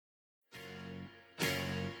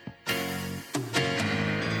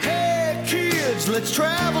kids, let's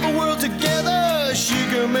travel the world together. She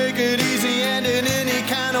can make it easy and in any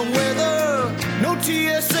kind of weather. No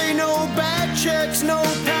TSA, no bag checks, no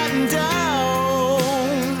patting down.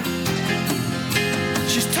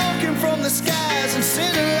 She's talking from the skies and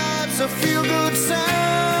sending lots of feel-good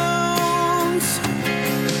sounds.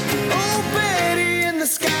 Oh, Betty in the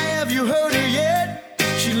sky, have you heard her yet?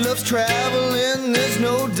 She loves traveling, there's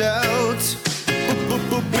no doubt.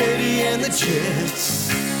 Betty and the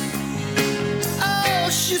Jets. Oh,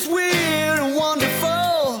 she's weird and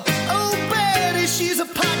wonderful. Oh, Betty, she's a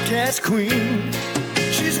podcast queen.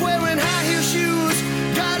 She's wearing high heel shoes,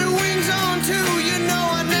 got her wings on too. You know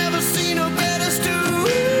I've never seen her better stew.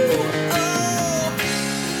 Oh,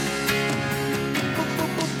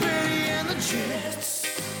 Betty and the Jets.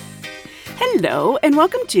 Hello, and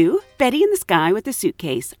welcome to Betty in the Sky with a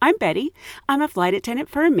Suitcase. I'm Betty. I'm a flight attendant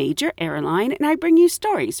for a major airline, and I bring you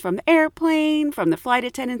stories from the airplane, from the flight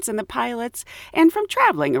attendants and the pilots, and from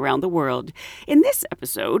traveling around the world. In this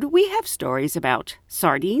episode, we have stories about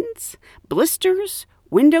sardines, blisters,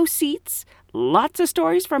 window seats, lots of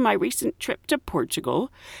stories from my recent trip to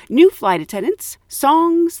Portugal, new flight attendants,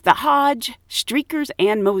 songs, the Hodge, streakers,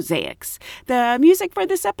 and mosaics. The music for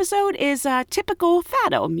this episode is typical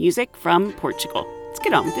fado music from Portugal. Let's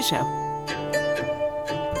get on with the show.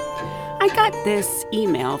 I got this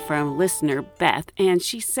email from listener Beth, and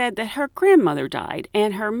she said that her grandmother died,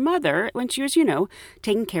 and her mother, when she was,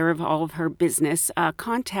 taking care of all of her business,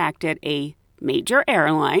 contacted a major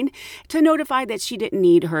airline to notify that she didn't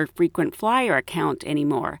need her frequent flyer account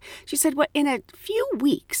anymore. She said, in a few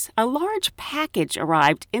weeks, a large package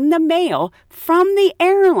arrived in the mail from the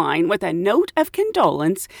airline with a note of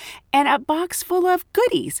condolence and a box full of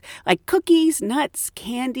goodies like cookies, nuts,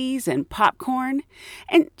 candies, and popcorn.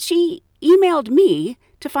 And she emailed me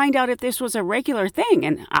to find out if this was a regular thing,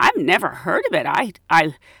 and I've never heard of it.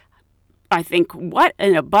 I think, what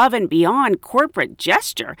an above and beyond corporate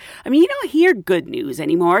gesture. I mean, you don't hear good news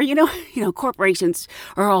anymore. Corporations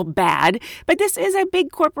are all bad. But this is a big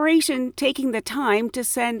corporation taking the time to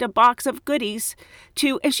send a box of goodies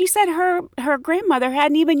to, and she said her grandmother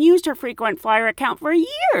hadn't even used her frequent flyer account for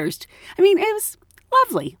years. I mean, it was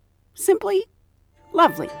lovely. Simply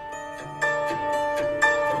lovely.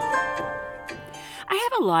 I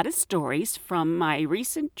have a lot of stories from my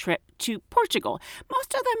recent trip to Portugal.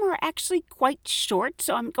 Most of them are actually quite short,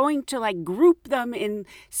 so I'm going to group them in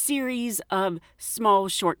series of small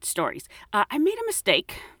short stories. I made a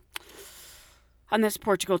mistake on this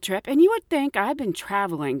Portugal trip, and you would think I've been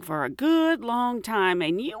traveling for a good long time,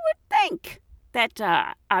 and you would think that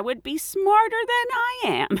I would be smarter than I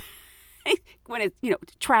am when it's,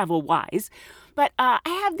 travel-wise. But I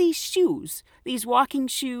have these shoes, these walking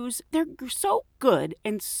shoes. They're so good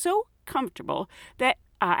and so comfortable that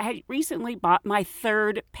I had recently bought my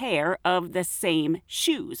third pair of the same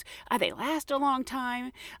shoes. They last a long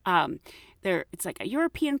time. It's like a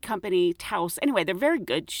European company, Taos. Anyway, they're very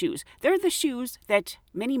good shoes. They're the shoes that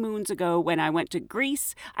many moons ago when I went to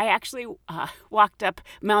Greece, I actually walked up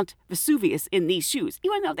Mount Vesuvius in these shoes.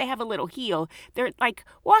 Even though they have a little heel, they're like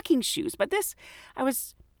walking shoes. But I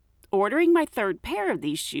was ordering my third pair of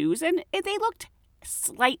these shoes, and they looked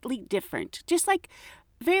slightly different. Just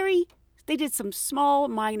they did some small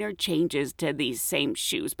minor changes to these same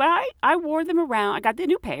shoes. But I wore them around. I got the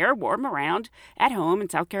new pair, wore them around at home in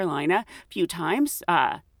South Carolina a few times.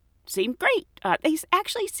 Seemed great. They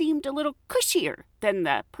actually seemed a little cushier than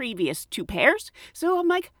the previous two pairs. So I'm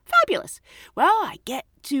like, fabulous. Well, I get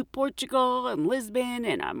to Portugal and Lisbon,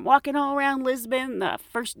 and I'm walking all around Lisbon the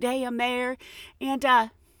first day I'm there. And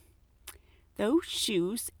those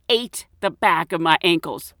shoes ate the back of my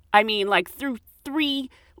ankles. I mean, through 3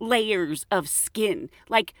 layers of skin.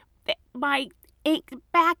 The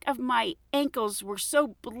back of my ankles were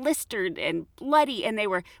so blistered and bloody, and they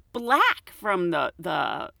were black from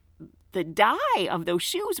the dye of those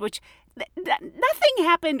shoes, which nothing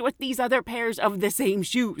happened with these other pairs of the same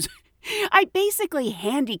shoes. I basically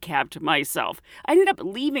handicapped myself. I ended up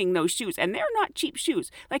leaving those shoes, and they're not cheap shoes.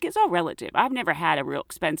 It's all relative. I've never had a real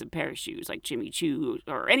expensive pair of shoes like Jimmy Choo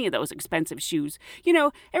or any of those expensive shoes.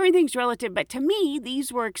 Everything's relative, but to me,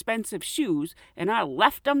 these were expensive shoes, and I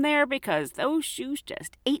left them there because those shoes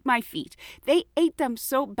just ate my feet. They ate them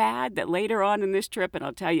so bad that later on in this trip, and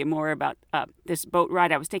I'll tell you more about this boat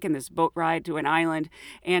ride. I was taking this boat ride to an island,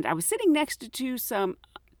 and I was sitting next to some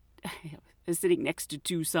Lufthansa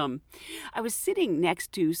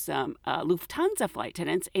flight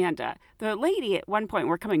attendants, and the lady at one point,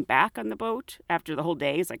 we're coming back on the boat after the whole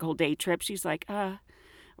day. It's like a whole day trip. She's like,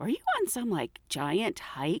 were you on some giant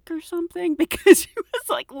hike or something? Because she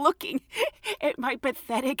was looking at my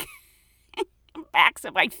pathetic backs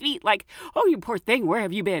of my feet like, oh, you poor thing, where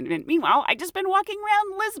have you been? And meanwhile, I'd just been walking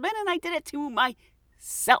around Lisbon and I did it to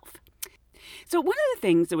myself. So one of the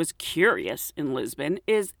things that was curious in Lisbon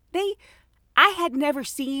is I had never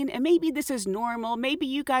seen, and maybe this is normal, maybe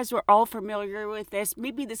you guys were all familiar with this,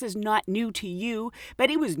 maybe this is not new to you, but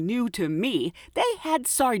it was new to me. They had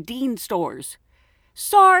sardine stores.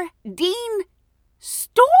 Sardine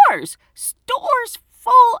stores! Stores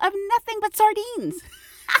full of nothing but sardines.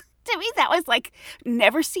 To me, that was like,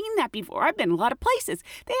 never seen that before. I've been a lot of places.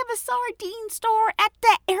 They have a sardine store at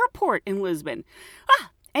the airport in Lisbon.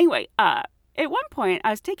 Anyway, at one point,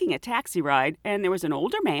 I was taking a taxi ride, and there was an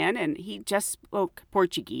older man, and he just spoke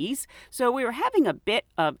Portuguese. So we were having a bit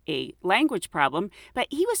of a language problem, but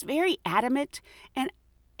he was very adamant, and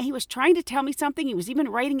he was trying to tell me something. He was even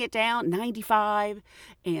writing it down, 95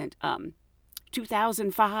 and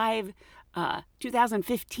 2005,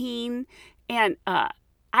 2015. And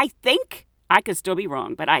I think, I could still be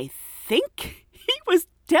wrong, but I think he was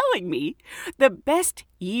telling me the best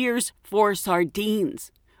years for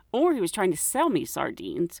sardines. Or he was trying to sell me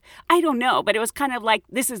sardines. I don't know, but it was kind of like,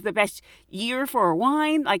 this is the best year for a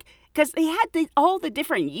wine. Like, because they had all the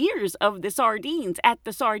different years of the sardines at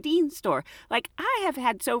the sardine store. Like, I have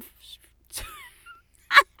had so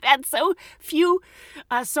few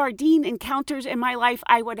sardine encounters in my life,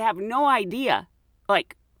 I would have no idea.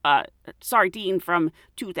 Like, sardine from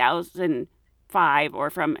 2005 or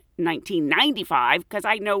from 1995, because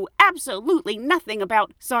I know absolutely nothing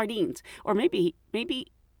about sardines. Or maybe,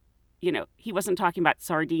 he wasn't talking about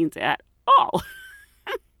sardines at all.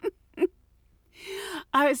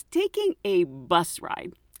 I was taking a bus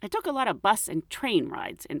ride. I took a lot of bus and train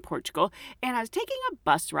rides in Portugal, and I was taking a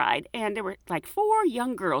bus ride, and there were like 4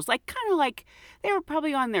 young girls, like kind of like they were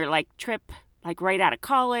probably on their like trip, like right out of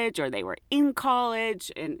college, or they were in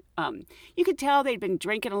college, and you could tell they'd been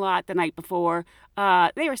drinking a lot the night before.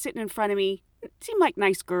 They were sitting in front of me. It seemed like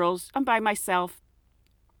nice girls. I'm by myself.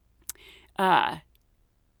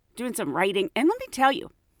 Doing some writing. And let me tell you,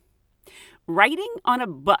 writing on a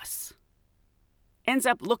bus ends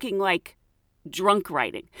up looking like drunk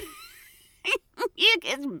writing.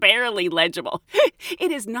 It's barely legible.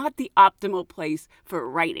 It is not the optimal place for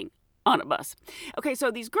writing on a bus. Okay,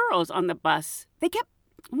 so these girls on the bus,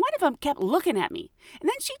 one of them kept looking at me. And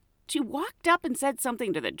then she walked up and said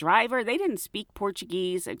something to the driver. They didn't speak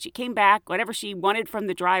Portuguese, and she came back. Whatever she wanted from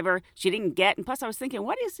the driver, she didn't get. And plus, I was thinking,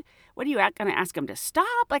 what are you going to ask him to stop?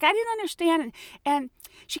 Like, I didn't understand. And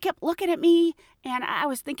she kept looking at me, and I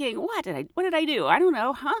was thinking, what did I do? I don't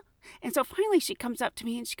know, huh? And so finally, she comes up to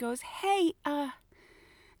me and she goes, "Hey, do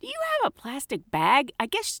you have a plastic bag?" I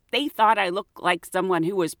guess they thought I looked like someone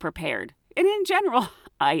who was prepared. And in general,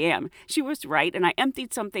 I am. She was right, and I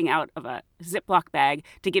emptied something out of a Ziploc bag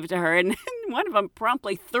to give it to her, and one of them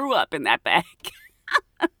promptly threw up in that bag.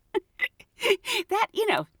 That,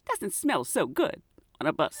 doesn't smell so good on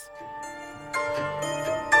a bus.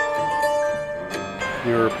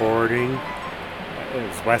 We were boarding. It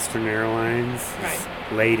was Western Airlines. Right. This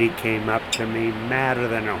lady came up to me, madder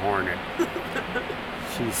than a hornet.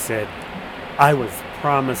 She said, "I was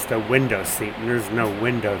promised a window seat, and there's no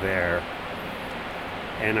window there."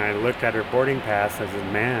 And I looked at her boarding pass. I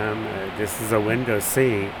said, "Ma'am, this is a window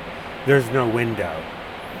seat. There's no window."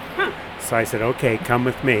 Huh. So I said, "Okay, come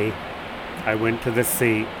with me." I went to the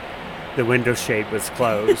seat. The window shade was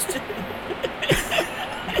closed.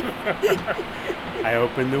 I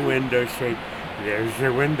opened the window shade. There's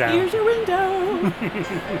your window. Here's your window.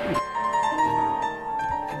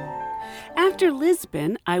 After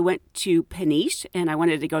Lisbon, I went to Peniche, and I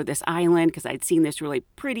wanted to go to this island because I'd seen this really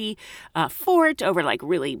pretty fort over like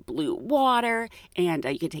really blue water, and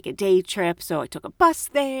you could take a day trip. So I took a bus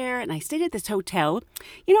there, and I stayed at this hotel.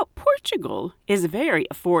 Portugal is very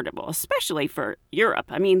affordable, especially for Europe.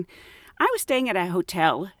 I mean, I was staying at a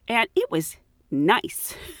hotel, and it was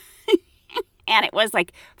nice. And it was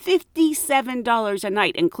like $57 a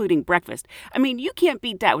night, including breakfast. I mean, you can't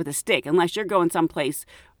beat that with a stick unless you're going someplace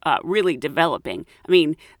really developing. I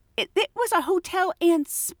mean, it was a hotel and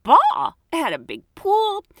spa. It had a big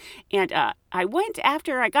pool. And I went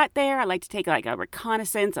after I got there. I like to take like a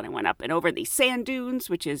reconnaissance, and I went up and over these sand dunes,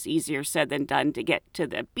 which is easier said than done to get to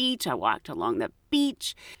the beach. I walked along the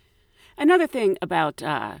beach. Another thing about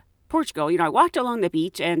Portugal, I walked along the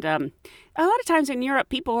beach, and a lot of times in Europe,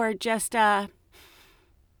 people are just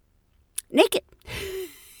naked.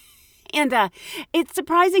 And it's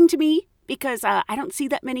surprising to me because I don't see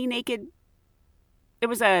that many naked. There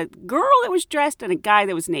was a girl that was dressed and a guy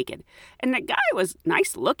that was naked. And the guy was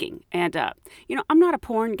nice looking. And, I'm not a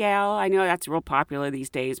porn gal. I know that's real popular these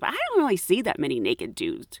days, but I don't really see that many naked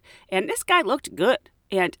dudes. And this guy looked good.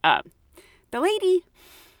 And The lady,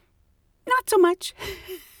 not so much.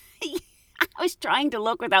 I was trying to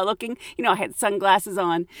look without looking. I had sunglasses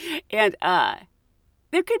on, and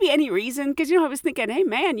there could be any reason, because, I was thinking, hey,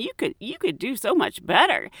 man, you could do so much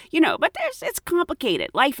better, but it's complicated.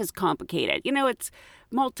 Life is complicated. It's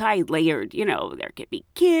multi-layered. There could be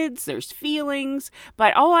kids, there's feelings,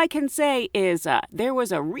 but all I can say is there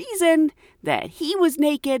was a reason that he was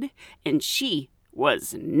naked and she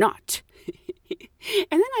was not.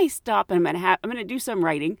 And then I stop, and I'm gonna do some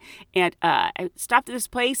writing, and I stopped at this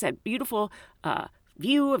place, a beautiful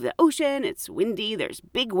view of the ocean. It's windy. There's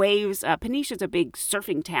big waves. Phoenicia's a big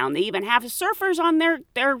surfing town. They even have surfers on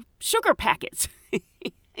their sugar packets.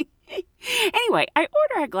 Anyway, I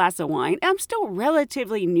order a glass of wine. I'm still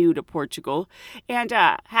relatively new to Portugal, and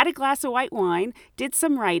had a glass of white wine, did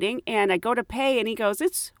some writing, and I go to pay, and he goes,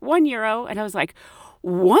 "It's €1." And I was like,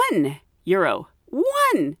 €1?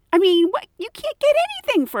 One! I mean, what? You can't get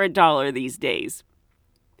anything for $1 these days.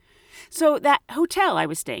 So that hotel I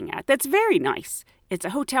was staying at, that's very nice. It's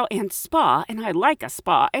a hotel and spa, and I like a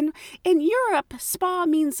spa. And in Europe, spa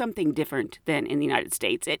means something different than in the United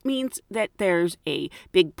States. It means that there's a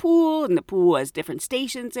big pool, and the pool has different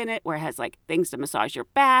stations in it where it has like things to massage your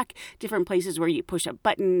back, different places where you push a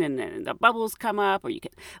button and then the bubbles come up, or you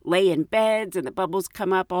can lay in beds and the bubbles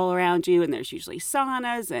come up all around you, and there's usually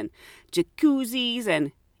saunas and jacuzzis,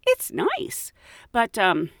 and it's nice. But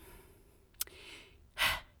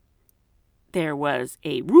there was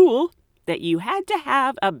a rule that you had to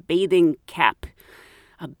have a bathing cap.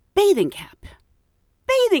 A bathing cap.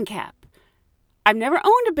 Bathing cap. I've never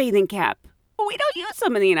owned a bathing cap. We don't use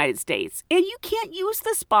them in the United States. And you can't use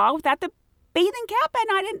the spa without the bathing cap.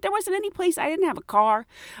 And there wasn't any place, I didn't have a car.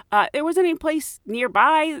 There wasn't any place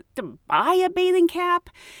nearby to buy a bathing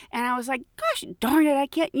cap. And I was like, gosh darn it, I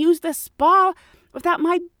can't use the spa without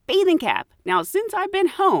my bathing cap. Now, since I've been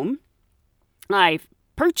home, I've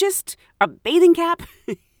purchased a bathing cap.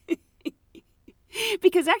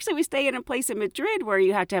 Because actually we stay in a place in Madrid where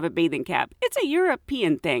you have to have a bathing cap. It's a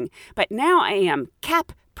European thing. But now I am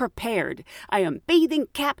cap prepared. I am bathing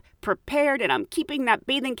cap prepared, and I'm keeping that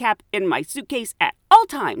bathing cap in my suitcase at all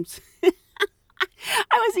times.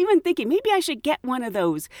 I was even thinking maybe I should get one of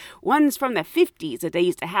those ones from the 50s that they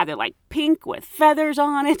used to have. They're like pink with feathers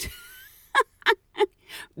on it.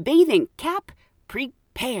 Bathing cap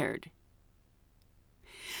prepared.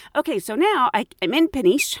 Okay, so now I'm in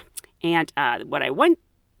Peniche. And what I went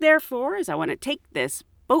there for is I want to take this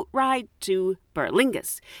boat ride to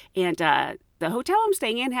Berlingus. And the hotel I'm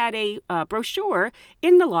staying in had a brochure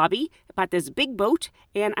in the lobby about this big boat.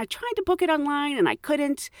 And I tried to book it online, and I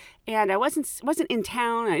couldn't. And I wasn't in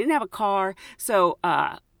town. I didn't have a car. So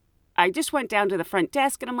I just went down to the front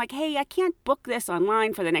desk, and I'm like, hey, I can't book this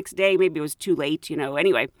online for the next day. Maybe it was too late,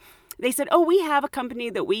 Anyway, they said, oh, we have a company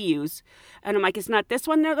that we use. And I'm like, it's not this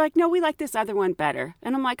one? They're like, no, we like this other one better.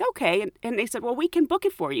 And I'm like, okay. And they said, well, we can book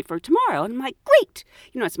it for you for tomorrow. And I'm like, great.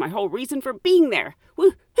 It's my whole reason for being there.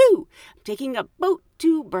 Woohoo! I'm taking a boat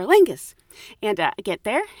to Berlingus. And I get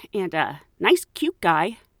there, and a nice, cute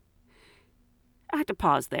guy. I have to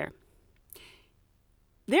pause there.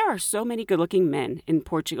 There are so many good-looking men in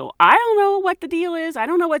Portugal. I don't know what the deal is. I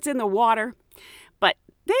don't know what's in the water. But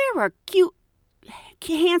there are cute,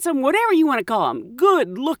 handsome, whatever you want to call them,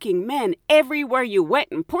 good-looking men everywhere you went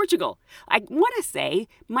in Portugal. I want to say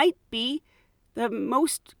might be the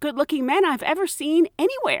most good-looking men I've ever seen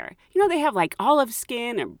anywhere. They have like olive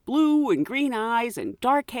skin and blue and green eyes and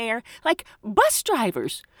dark hair, like bus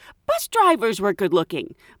drivers. Bus drivers were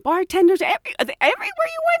good-looking. Bartenders, everywhere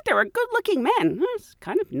you went, there were good-looking men. It's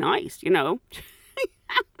kind of nice,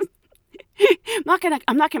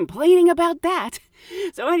 I'm not complaining about that.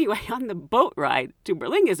 So anyway, on the boat ride to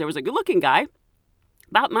Berlingus, there was a good-looking guy,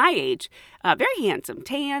 about my age, very handsome,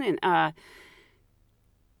 tan, and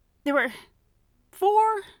there were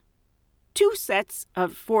two sets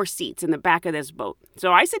of 4 seats in the back of this boat.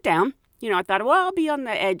 So I sit down. I thought, well, I'll be on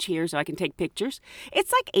the edge here so I can take pictures.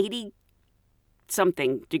 It's like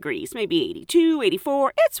 80-something degrees, maybe 82,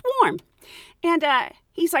 84. It's warm. And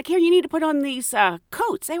he's like, here, you need to put on these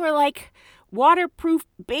coats. They were like waterproof,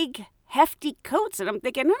 big, hefty coats. And I'm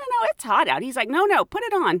thinking, no, it's hot out. He's like, no, put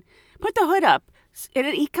it on. Put the hood up. And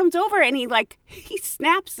he comes over and he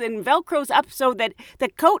snaps and Velcros up so that the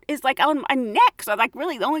coat is like on my neck. So like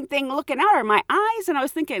really the only thing looking out are my eyes. And I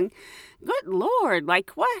was thinking, good Lord, like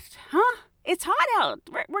what? Huh? It's hot out.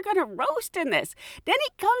 We're going to roast in this. Then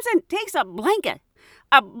he comes and takes a blanket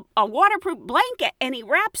a waterproof blanket, and he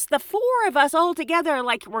wraps the four of us all together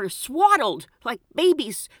like we're swaddled, like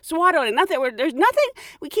babies swaddled, and there's nothing,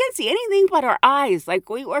 we can't see anything but our eyes. Like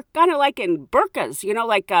we were kind of like in burqas,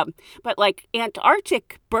 but like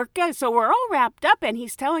Antarctic burqa. So we're all wrapped up, and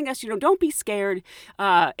he's telling us, don't be scared.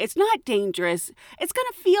 It's not dangerous. It's going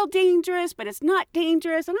to feel dangerous, but it's not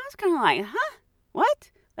dangerous. And I was kind of like, huh?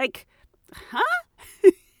 What? Like, huh?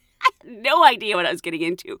 I had no idea what I was getting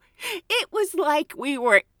into. It was like we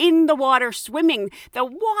were in the water swimming. The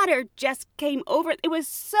water just came over. The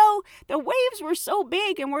waves were so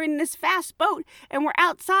big, and we're in this fast boat, and we're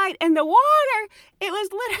outside, and the water, it was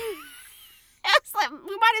literally, it's like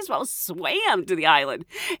we might as well swam to the island.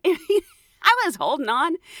 I was holding on.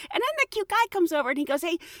 And then the cute guy comes over and he goes,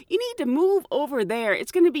 hey, you need to move over there.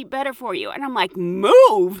 It's going to be better for you. And I'm like,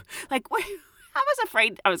 move? Like, what? I was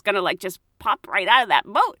afraid I was going to like just pop right out of that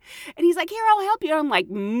boat. And he's like, here, I'll help you. And I'm like,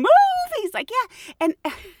 move. He's like, yeah. And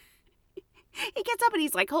he gets up and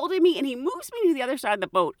he's like holding me, and he moves me to the other side of the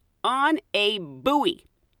boat on a buoy.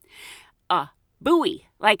 A buoy,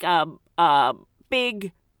 like a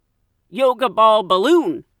big yoga ball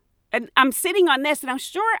balloon. And I'm sitting on this, and I'm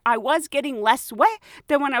sure I was getting less wet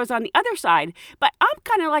than when I was on the other side. But I'm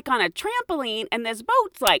kind of like on a trampoline, and this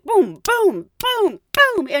boat's like boom, boom, boom,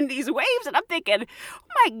 boom, and these waves. And I'm thinking, oh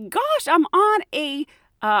my gosh, I'm on a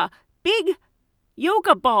big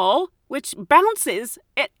yoga ball, which bounces,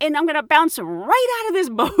 and I'm going to bounce right out of this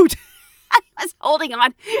boat. I was holding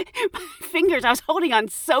on. I was holding on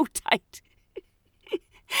so tight.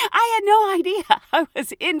 I had no idea I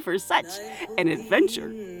was in for such an adventure.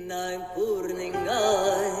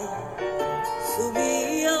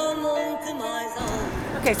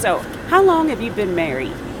 Okay, so how long have you been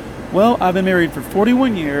married? Well, I've been married for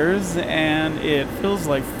 41 years, and it feels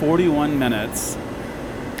like 41 minutes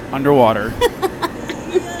underwater.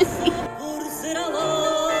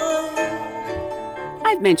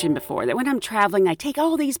 I've mentioned before that when I'm traveling, I take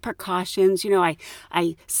all these precautions.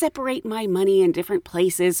 I separate my money in different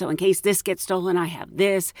places, so in case this gets stolen, I have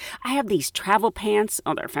this. I have these travel pants.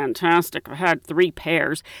 Oh, they're fantastic. I've had 3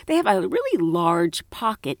 pairs. They have a really large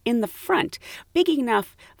pocket in the front, big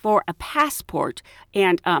enough for a passport,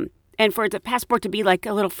 and for the passport to be like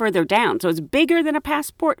a little further down. So it's bigger than a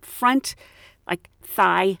passport front, like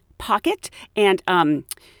thigh pocket, and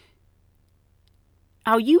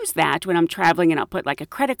I'll use that when I'm traveling, and I'll put like a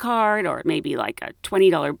credit card or maybe like a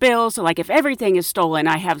 $20 bill. So like if everything is stolen,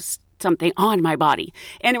 I have something on my body.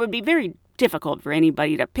 And it would be very difficult for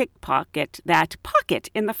anybody to pickpocket that pocket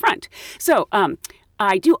in the front. So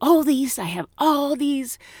I do all these. I have all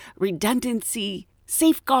these redundancy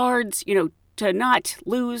safeguards, to not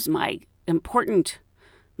lose my important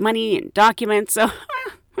money and documents. So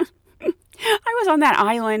I was on that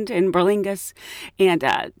island in Berlingus, and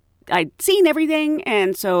I'd seen everything,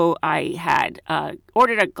 and so I had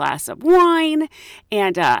ordered a glass of wine,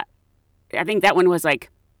 and I think that one was like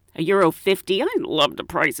 €1.50. I love the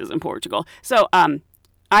prices in Portugal. So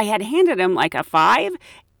I had handed him like a 5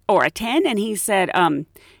 or a 10, and he said,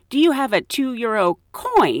 do you have a €2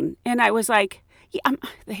 coin? And I was like, yeah.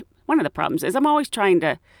 One of the problems is I'm always trying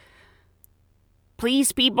to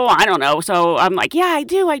please people. I don't know. So I'm like, yeah, I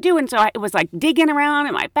do. And so I was like digging around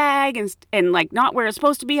in my bag and like not where it's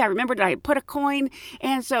supposed to be. I remembered I had put a coin.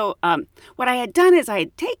 And so what I had done is I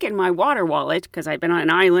had taken my water wallet, because I'd been on an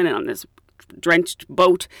island and on this drenched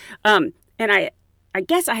boat. And I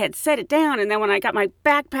guess I had set it down. And then when I got my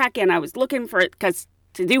backpack in, I was looking for it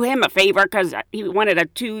to do him a favor, because he wanted a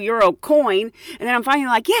 €2 coin. And then I'm finally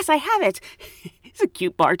like, yes, I have it. He's a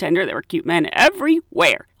cute bartender. There were cute men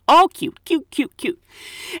everywhere. All cute. And then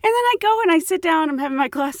I go and I sit down. I'm having my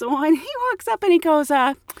glass of wine. He walks up and he goes,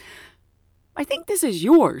 I think this is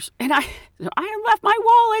yours. And I left my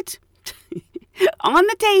wallet on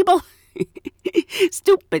the table.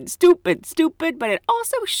 Stupid. But it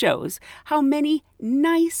also shows how many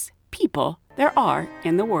nice people there are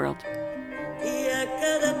in the world.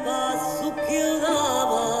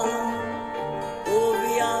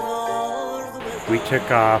 We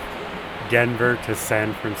took off Denver to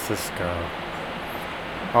San Francisco.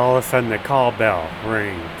 All of a sudden the call bell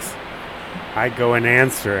rings. I go and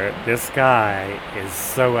answer it. This guy is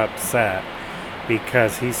so upset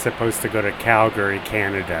because he's supposed to go to Calgary,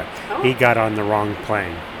 Canada. Oh. He got on the wrong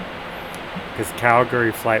plane because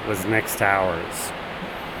Calgary flight was next ours.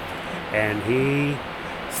 And he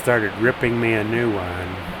started ripping me a new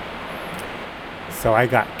one. So I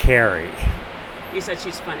got Carrie. You said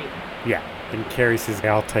she's funny. Yeah. And Carrie says,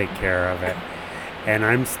 I'll take care of it. And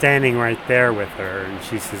I'm standing right there with her. And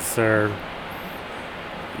she says, sir,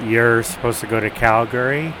 you're supposed to go to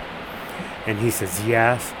Calgary? And he says,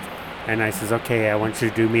 yes. And I says, okay, I want you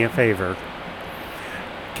to do me a favor.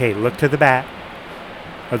 Okay, look to the back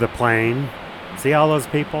of the plane. See all those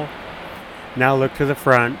people? Now look to the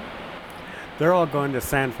front. They're all going to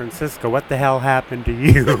San Francisco. What the hell happened to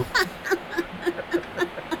you?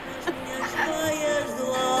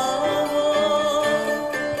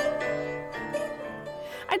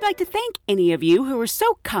 I'd like to thank any of you who were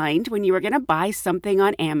so kind when you were going to buy something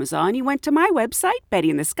on Amazon. You went to my website,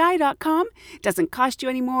 bettyinthesky.com. It doesn't cost you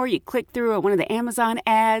any more. You click through one of the Amazon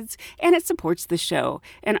ads, and it supports the show.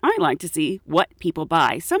 And I like to see what people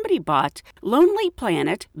buy. Somebody bought Lonely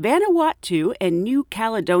Planet, Vanuatu, and New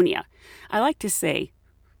Caledonia. I like to say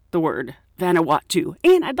the word Vanuatu,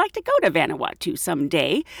 and I'd like to go to Vanuatu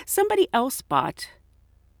someday. Somebody else bought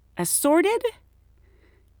assorted,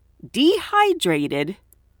 dehydrated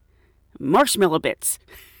marshmallow bits.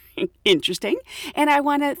 Interesting. And I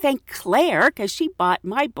want to thank Claire because she bought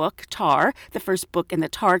my book, Tar, the first book in the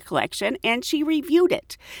Tar collection, and she reviewed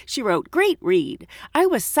it. She wrote, "Great read. I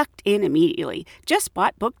was sucked in immediately. Just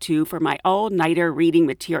bought book 2 for my all-nighter reading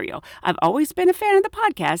material. I've always been a fan of the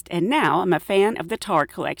podcast, and now I'm a fan of the Tar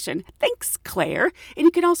collection." Thanks, Claire. And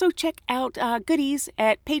you can also check out goodies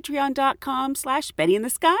at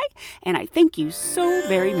patreon.com/BettyInTheSky. And I thank you so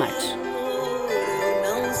very much.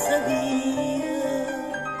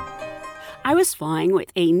 I was flying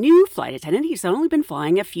with a new flight attendant. He's only been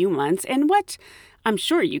flying a few months. And what I'm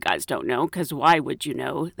sure you guys don't know, because why would you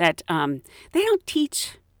know, that they don't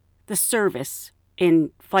teach the service in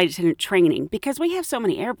flight attendant training because we have so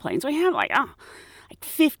many airplanes. We have like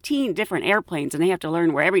 15 different airplanes, and they have to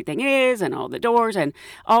learn where everything is and all the doors and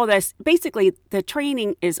all this. Basically, the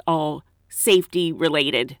training is all safety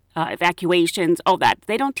related, evacuations, all that.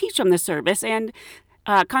 They don't teach them the service, and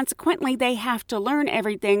consequently, they have to learn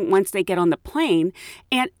everything once they get on the plane,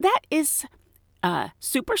 and that is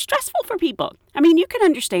super stressful for people. I mean, you can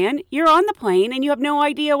understand. You're on the plane and you have no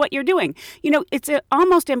idea what you're doing. You know, it's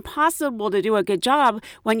almost impossible to do a good job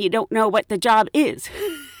when you don't know what the job is.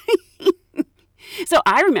 So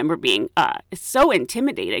I remember being so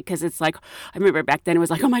intimidated because it's like, I remember back then it was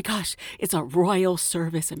like, oh my gosh, it's a royal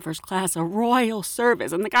service in first class, a royal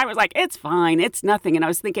service. And the guy was like, it's fine, it's nothing. And I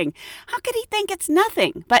was thinking, how could he think it's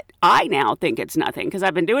nothing? But I now think it's nothing because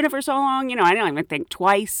I've been doing it for so long. You know, I don't even think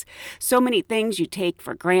twice. So many things you take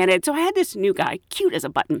for granted. So I had this new guy, cute as a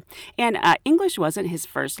button. And English wasn't his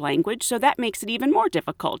first language, so that makes it even more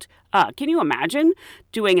difficult. Can you imagine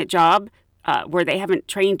doing a job where they haven't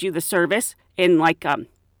trained you the service in like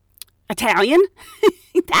Italian?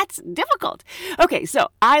 That's difficult. Okay, so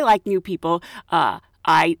I like new people.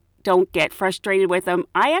 I don't get frustrated with them.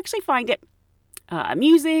 I actually find it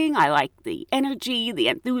amusing. I like the energy, the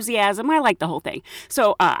enthusiasm. I like the whole thing.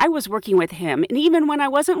 So I was working with him, and even when I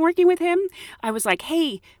wasn't working with him, I was like,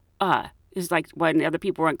 hey, it's like when other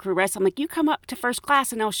people were on crew rest, I'm like, you come up to first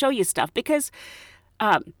class and I'll show you stuff because,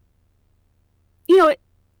 you know,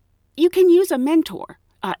 you can use a mentor.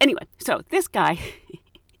 Anyway, so this guy,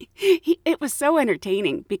 it was so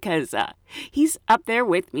entertaining because he's up there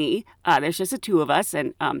with me. There's just the two of us,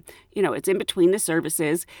 and, you know, it's in between the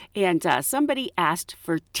services. And somebody asked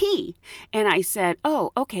for tea. And I said,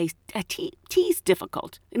 oh, okay, tea's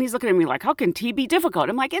difficult. And he's looking at me like, how can tea be difficult?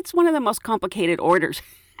 I'm like, it's one of the most complicated orders,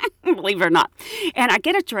 believe it or not. And I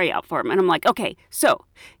get a tray out for him, and I'm like, okay, so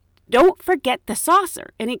don't forget the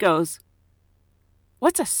saucer. And he goes,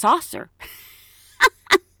 what's a saucer?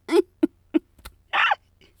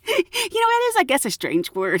 You know, it is, I guess, a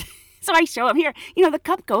strange word. So I show him here, you know, the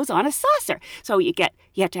cup goes on a saucer. So you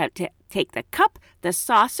have to take the cup, the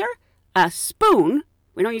saucer, a spoon.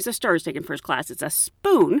 We don't use a stir stick in first class. It's a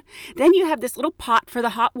spoon. Then you have this little pot for the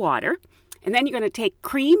hot water. And then you're going to take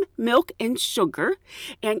cream, milk, and sugar.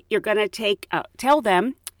 And you're going to tell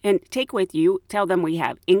them we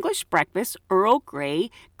have English breakfast, Earl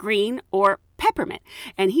Grey, green, or peppermint.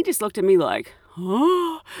 And he just looked at me like,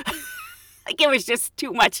 oh. Like it was just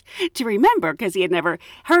too much to remember because he had never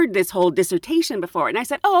heard this whole dissertation before. And I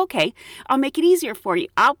said, oh, okay, I'll make it easier for you.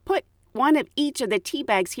 I'll put one of each of the tea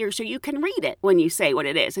bags here so you can read it when you say what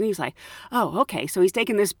it is. And he's like, oh, okay. So he's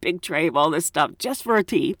taking this big tray of all this stuff just for a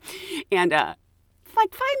tea. And like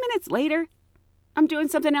 5 minutes later, I'm doing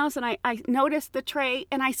something else and I notice the tray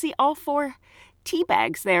and I see all 4 tea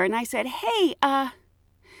bags there. And I said, hey,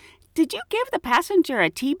 did you give the passenger a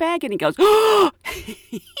tea bag? And he goes, oh!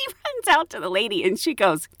 He runs out to the lady and she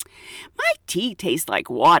goes, my tea tastes like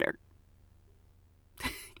water.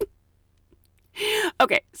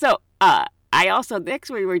 Okay, so I also, next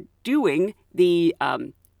we were doing the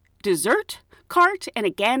dessert cart. And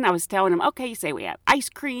again, I was telling him, okay, say we have ice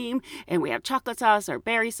cream and we have chocolate sauce or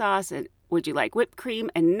berry sauce and would you like whipped cream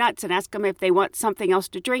and nuts, and ask them if they want something else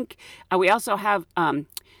to drink. We also have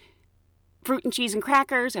fruit and cheese and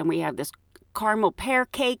crackers, and we have this caramel pear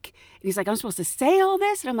cake. And he's like, I'm supposed to say all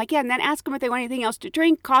this? And I'm like, yeah, and then ask him if they want anything else to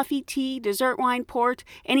drink, coffee, tea, dessert, wine, port,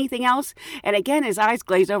 anything else. And again, his eyes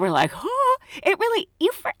glaze over like, oh, it really,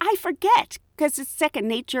 I forget because it's second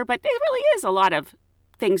nature, but it really is a lot of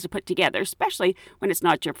things to put together, especially when it's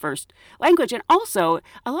not your first language. And also,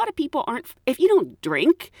 a lot of people aren't, if you don't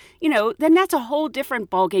drink, then that's a whole different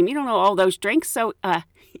ballgame. You don't know all those drinks. So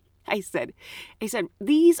I said,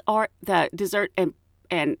 these are the dessert and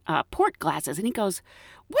port glasses. And he goes,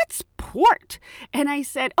 what's port? And I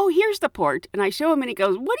said, oh, here's the port. And I show him and he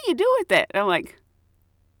goes, what do you do with it? And I'm like,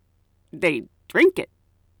 they drink it.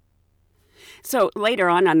 So later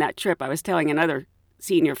on that trip, I was telling another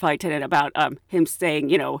senior flight attendant about him saying,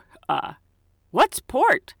 what's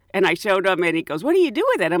port? And I showed him and he goes, what do you do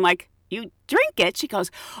with it? I'm like, you drink it. She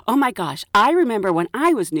goes, oh my gosh, I remember when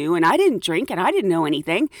I was new and I didn't drink and I didn't know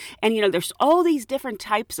anything. And, there's all these different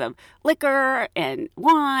types of liquor and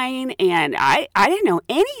wine and I didn't know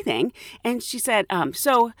anything. And she said,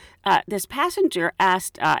 so this passenger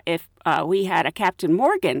asked if we had a Captain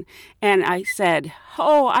Morgan. And I said,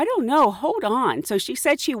 oh, I don't know. Hold on. So she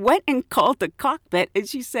said she went and called the cockpit and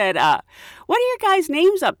she said, what are your guys'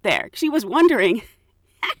 names up there? She was wondering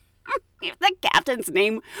if the captain's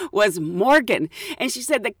name was Morgan. And she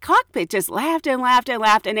said the cockpit just laughed and laughed and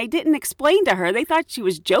laughed, and they didn't explain to her. They thought she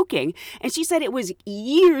was joking. And she said it was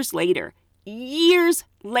years later,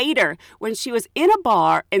 when she was in a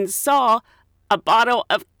bar and saw a bottle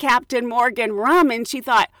of Captain Morgan rum, and she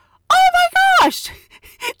thought, oh my gosh,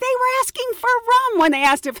 they were asking for rum when they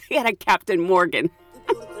asked if they had a Captain Morgan.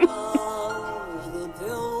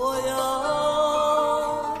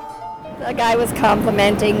 The guy was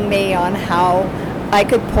complimenting me on how I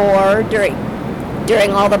could pour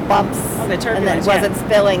during all the bumps, the turbulence, and then wasn't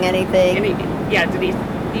spilling anything. And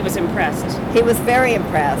he was impressed. He was very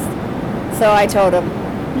impressed. So I told him,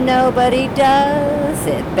 nobody does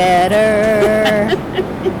it better,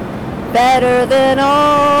 better than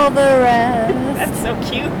all the rest. That's so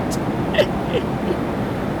cute.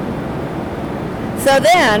 So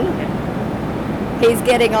then he's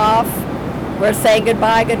getting off. We're saying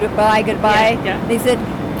goodbye. Yeah. And he said,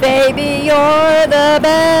 baby, you're the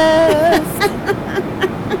best.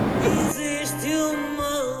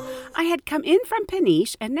 I had come in from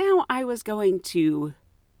Peniche, and now I was going to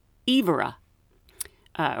Evora.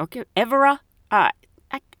 Evora. I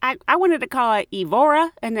wanted to call it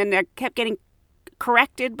Evora, and then I kept getting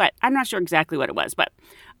corrected, but I'm not sure exactly what it was. But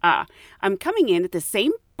I'm coming in at the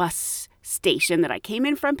same bus station that I came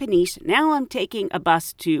in from Peniche. Now I'm taking a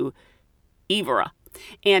bus to Evora.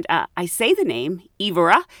 And I say the name,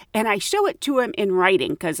 Evora, and I show it to him in writing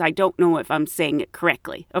because I don't know if I'm saying it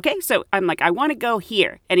correctly. Okay, so I'm like, I want to go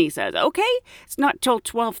here. And he says, okay, it's not till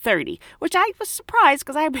 12:30, which I was surprised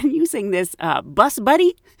because I've been using this Bus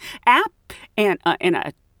Buddy app and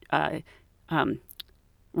a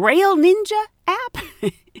Rail Ninja app.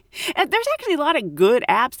 And there's actually a lot of good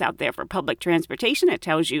apps out there for public transportation. It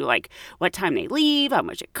tells you like what time they leave, how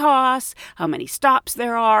much it costs, how many stops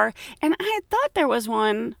there are. And I had thought there was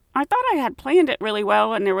one, I thought I had planned it really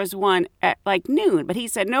well, and there was one at like noon, but he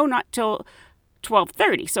said no, not till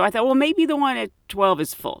 12:30. So I thought, well, maybe the one at 12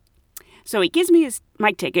 is full. So he gives me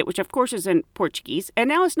my ticket, which of course is in Portuguese. And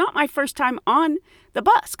now it's not my first time on the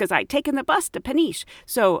bus because I'd taken the bus to Peniche.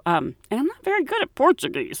 So, and I'm not very good at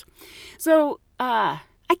Portuguese. So I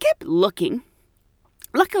kept looking.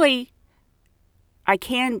 Luckily, I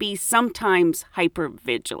can be sometimes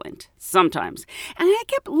hyper-vigilant. Sometimes. And I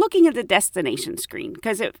kept looking at the destination screen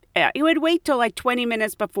because it would wait till like 20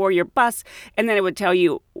 minutes before your bus, and then it would tell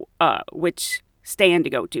you which stand to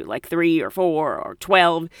go to, like 3 or 4 or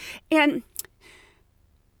 12. And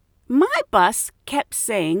my bus kept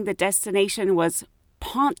saying the destination was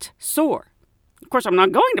Pont-Sor. Of course, I'm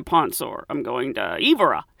not going to Pont-Sor. I'm going to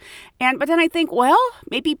Evora. But then I think, well,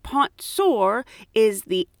 maybe Pont-Sor is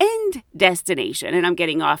the end destination, and I'm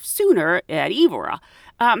getting off sooner at Evora.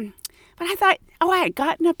 But I thought, I had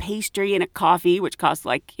gotten a pastry and a coffee, which cost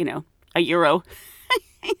like, €1.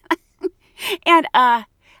 And I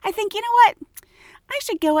think, you know what? I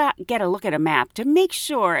should go out and get a look at a map to make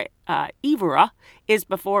sure Evora is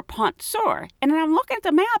before Pont-Sor. And then I'm looking at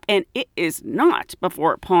the map, and it is not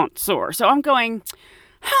before Pont-Sor. So I'm going,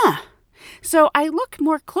 So I look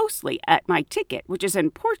more closely at my ticket, which is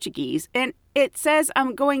in Portuguese, and it says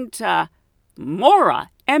I'm going to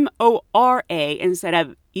Mora, M-O-R-A, instead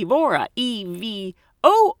of Evora, E-V-O-R-A.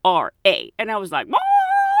 And I was like,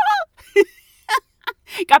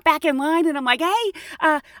 got back in line, and I'm like, hey,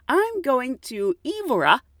 I'm going to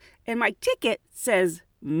Evora, and my ticket says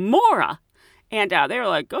Mora. And they were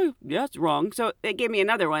like, oh, yeah, that's wrong. So they gave me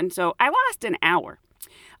another one. So I lost an hour.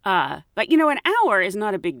 But, an hour is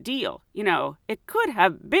not a big deal. It could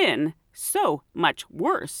have been so much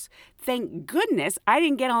worse. Thank goodness I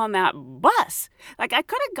didn't get on that bus. Like, I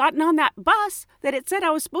could have gotten on that bus that it said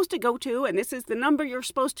I was supposed to go to, and this is the number you're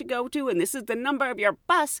supposed to go to, and this is the number of your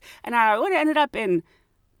bus, and I would have ended up in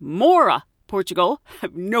Mora, Portugal. I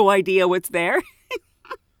have no idea what's there.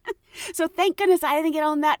 So thank goodness I didn't get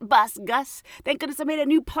on that bus, Gus. Thank goodness I made a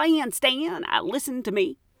new plan, Stan. Listened to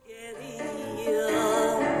me.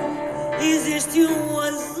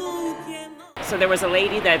 So there was a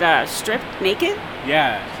lady that stripped naked?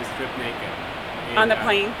 Yeah, she stripped naked. On the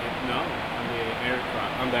plane? No, on the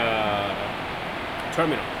aircraft, on the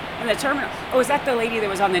terminal. On the terminal? Oh, is that the lady that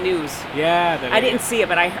was on the news? Yeah. I didn't see it,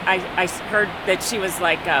 but I heard that she was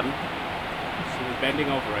like... she was bending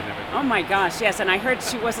over and everything. Oh my gosh, yes, and I heard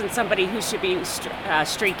she wasn't somebody who should be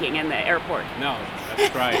streaking in the airport. No,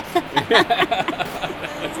 that's right.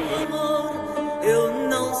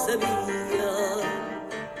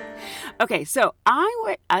 Okay, so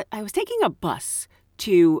I was taking a bus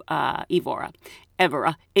to Evora,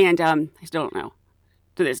 and I still don't know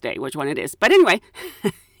to this day which one it is. But anyway,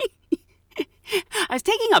 I was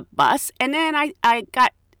taking a bus, and then I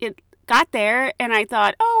got there, and I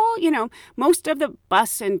thought, oh, well, most of the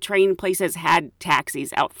bus and train places had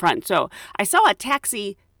taxis out front. So I saw a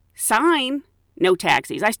taxi sign. No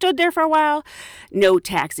taxis. I stood there for a while. No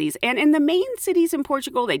taxis. And in the main cities in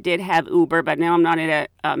Portugal, they did have Uber, but now I'm not in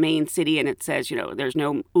a main city and it says, there's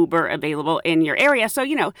no Uber available in your area. So,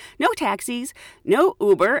 no taxis, no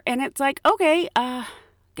Uber. And it's like, okay,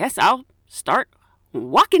 guess I'll start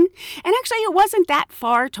walking. And actually, it wasn't that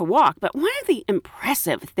far to walk. But one of the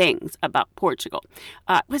impressive things about Portugal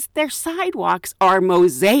was their sidewalks are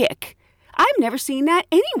mosaic. I've never seen that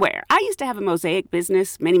anywhere. I used to have a mosaic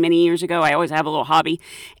business many, many years ago. I always have a little hobby.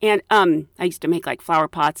 And I used to make like flower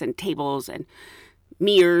pots and tables and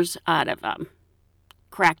mirrors out of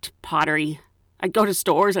cracked pottery. I'd go to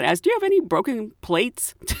stores and ask, do you have any broken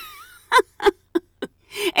plates?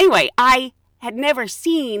 Anyway, I had never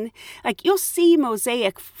seen, like you'll see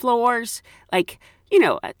mosaic floors, like,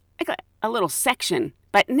 like a little section,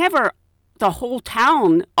 but never the whole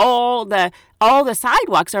town, all the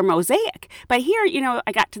sidewalks are mosaic. But here,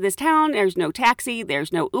 I got to this town, there's no taxi,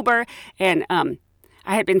 there's no Uber, and I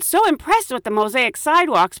had been so impressed with the mosaic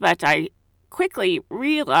sidewalks, but I quickly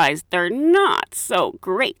realized they're not so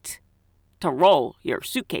great to roll your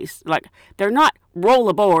suitcase. Like, they're not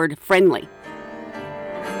rollaboard friendly.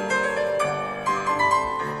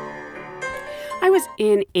 I was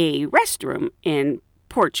in a restroom in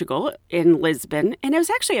Portugal, in Lisbon, and it was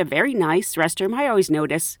actually a very nice restroom. I always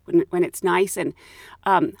notice when it's nice, and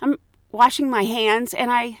I'm washing my hands,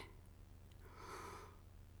 and I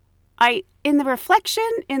in the reflection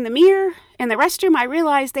in the mirror in the restroom, I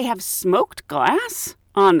realized they have smoked glass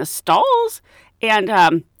on the stalls, and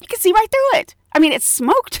you can see right through it. I mean, it's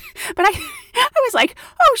smoked, but I was like,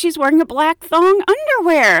 oh, she's wearing a black thong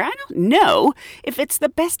underwear. I don't know if it's the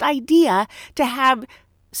best idea to have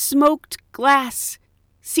smoked glass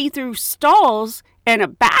see-through stalls in a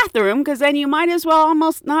bathroom, because then you might as well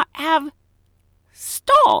almost not have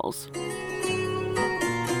stalls.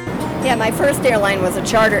 Yeah, my first airline was a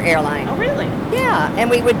charter airline. Oh, really? Yeah, and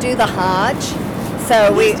we would do the Hajj.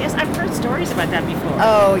 So Yes, I've heard stories about that before.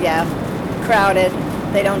 Oh, yeah. Crowded.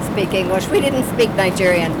 They don't speak English. We didn't speak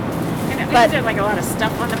Nigerian. But is there like a lot of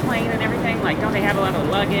stuff on the plane and everything? Like, don't they have a lot of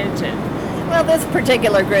luggage? Well, this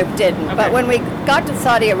particular group didn't. Okay. But when we got to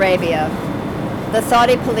Saudi Arabia, the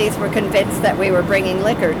Saudi police were convinced that we were bringing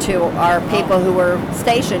liquor to our people who were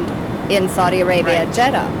stationed in Saudi Arabia, Right.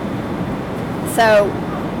 Jeddah. So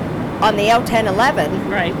on the L1011,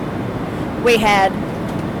 Right. we had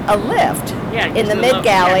a lift Yeah, in the to the mid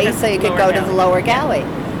galley, yeah, so you could lower go to galley. the lower galley.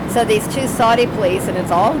 So these two Saudi police, and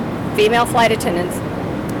it's all female flight attendants,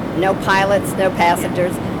 no pilots, no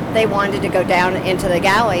passengers, they wanted to go down into the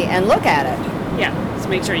galley and look at it. Yeah, just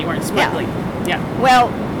make sure you weren't smuggling. Yeah. Well,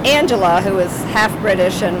 Angela, who was half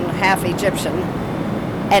British and half Egyptian,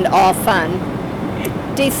 and all fun,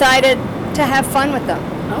 decided to have fun with them.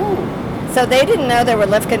 Oh, So they didn't know there were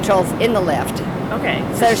lift controls in the lift. okay.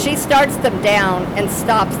 So she starts them down and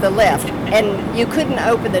stops the lift. And you couldn't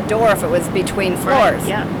open the door if it was between floors. Right,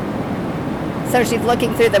 yeah. So she's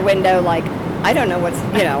looking through the window like, I don't know what's,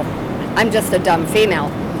 I'm just a dumb female.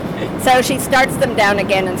 So she starts them down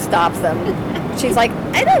again and stops them. She's like,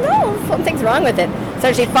 I don't know, something's wrong with it.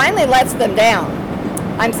 So she finally lets them down.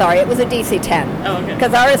 I'm sorry, it was a DC-10. Oh, okay.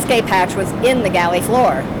 Because our escape hatch was in the galley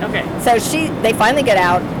floor. Okay. So they finally get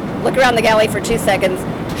out, look around the galley for 2 seconds,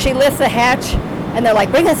 She lifts the hatch, and they're like,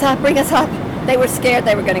 bring us up, bring us up. They were scared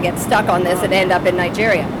they were going to get stuck on this and end up in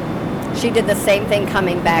Nigeria. She did the same thing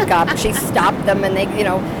coming back up. She stopped them, and they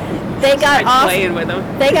got off. Playing with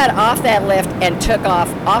them. They got off that lift and took off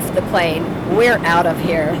the plane. We're out of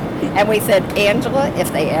here. And we said, Angela,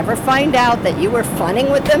 if they ever find out that you were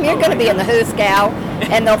funning with them, you're going to be in the hoosgow,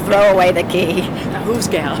 and they'll throw away the key. The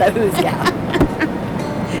hoosgow. The hoosgow.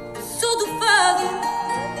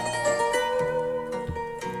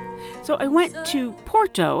 So I went to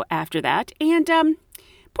Porto after that, and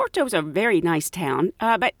Porto's a very nice town,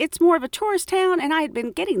 but it's more of a tourist town, and I had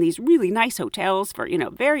been getting these really nice hotels for,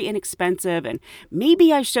 very inexpensive, and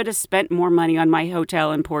maybe I should have spent more money on my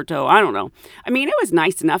hotel in Porto. I don't know. I mean, it was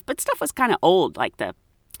nice enough, but stuff was kind of old, like the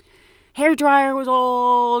hairdryer was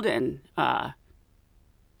old, and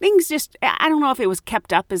things just, I don't know if it was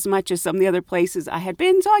kept up as much as some of the other places I had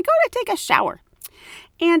been, so I go to take a shower.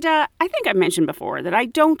 And I think I mentioned before that I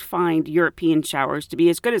don't find European showers to be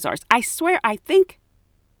as good as ours. I swear, I think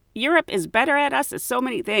Europe is better at us at so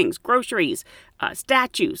many things. Groceries,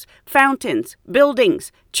 statues, fountains,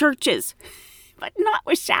 buildings, churches, but not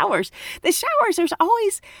with showers. The showers, there's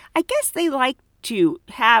always, I guess they like to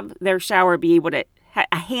have their shower be able to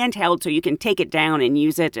a handheld so you can take it down and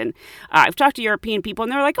use it. And I've talked to European people, and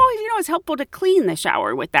they're like, it's helpful to clean the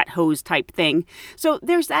shower with that hose type thing. So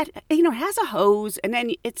there's that, it has a hose, and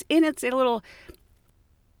then it's in its little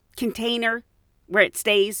container where it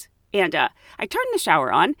stays. And I turn the shower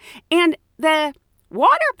on, and the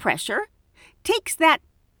water pressure takes that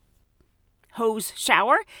hose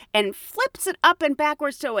shower and flips it up and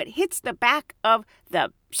backwards so it hits the back of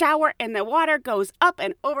the shower, and the water goes up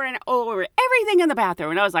and over everything in the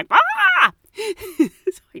bathroom. And I was like, ah! So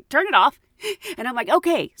I turn it off, and I'm like,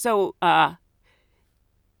 okay, so I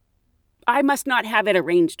must not have it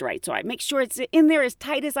arranged right. So I make sure it's in there as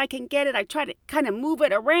tight as I can get it. I try to kind of move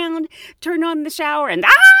it around, turn on the shower, and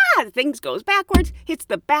the thing goes backwards, hits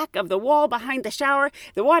the back of the wall behind the shower.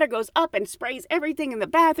 The water goes up and sprays everything in the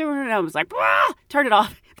bathroom. And I was like, turn it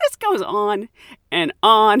off. This goes on and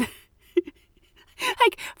on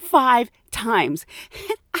like 5 times.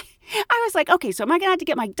 I was like, okay, so am I going to have to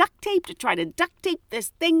get my duct tape to try to duct tape this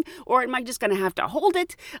thing, or am I just going to have to hold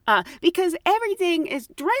it? Because everything is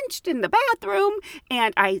drenched in the bathroom,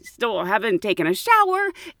 and I still haven't taken a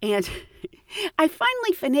shower, and I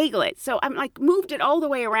finally finagle it. So I'm like moved it all the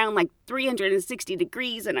way around like 360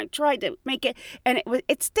 degrees, and I tried to make it, and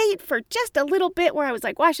it stayed for just a little bit where I was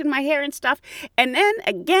like washing my hair and stuff. And then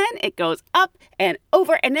again, it goes up and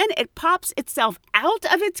over, and then it pops itself out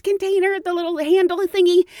of its container, the little handle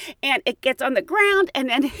thingy, and it gets on the ground, and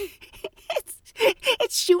then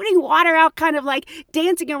it's shooting water out, kind of like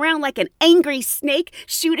dancing around like an angry snake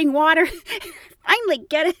shooting water. Finally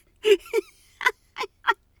get it.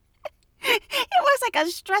 It was like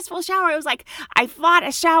a stressful shower. It was like I fought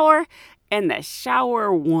a shower, and the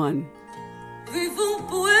shower won. Vivo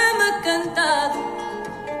poema cantado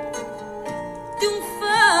de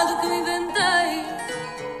fado que me inventei.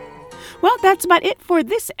 Well, that's about it for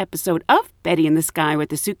this episode of Betty in the Sky with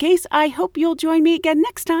the Suitcase. I hope you'll join me again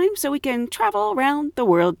next time so we can travel around the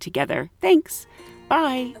world together. Thanks.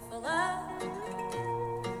 Bye.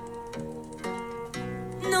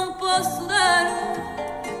 Não posso dar,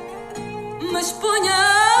 mas ponho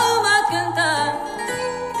a alma a cantar,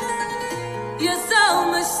 e as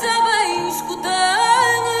almas sabem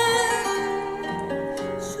escutar.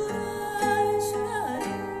 Chorai, chorai,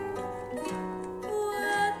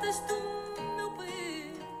 poetas do meu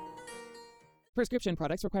país. Prescription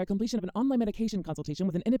products require completion of an online medication consultation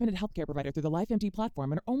with an independent healthcare provider through the LifeMD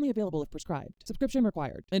platform and are only available if prescribed. Subscription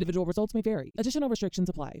required. Individual results may vary. Additional restrictions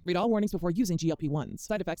apply. Read all warnings before using GLP-1s.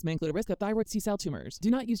 Side effects may include a risk of thyroid C-cell tumors. Do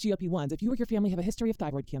not use GLP-1s if you or your family have a history of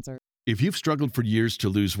thyroid cancer. If you've struggled for years to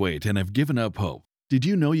lose weight and have given up hope, did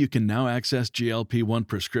you know you can now access GLP-1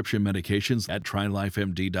 prescription medications at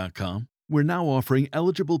TryLifeMD.com? We're now offering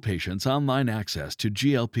eligible patients online access to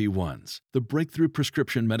GLP-1s, the breakthrough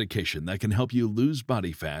prescription medication that can help you lose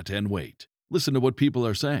body fat and weight. Listen to what people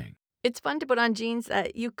are saying. It's fun to put on jeans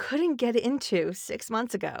that you couldn't get into 6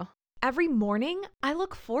 months ago. Every morning, I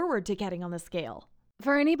look forward to getting on the scale.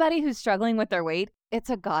 For anybody who's struggling with their weight, it's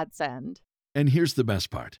a godsend. And here's the best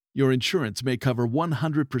part. Your insurance may cover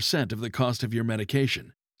 100% of the cost of your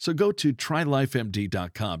medication. So go to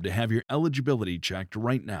TryLifeMD.com to have your eligibility checked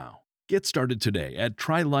right now. Get started today at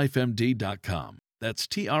TryLifeMD.com. That's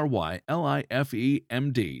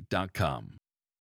TryLifeMD.com.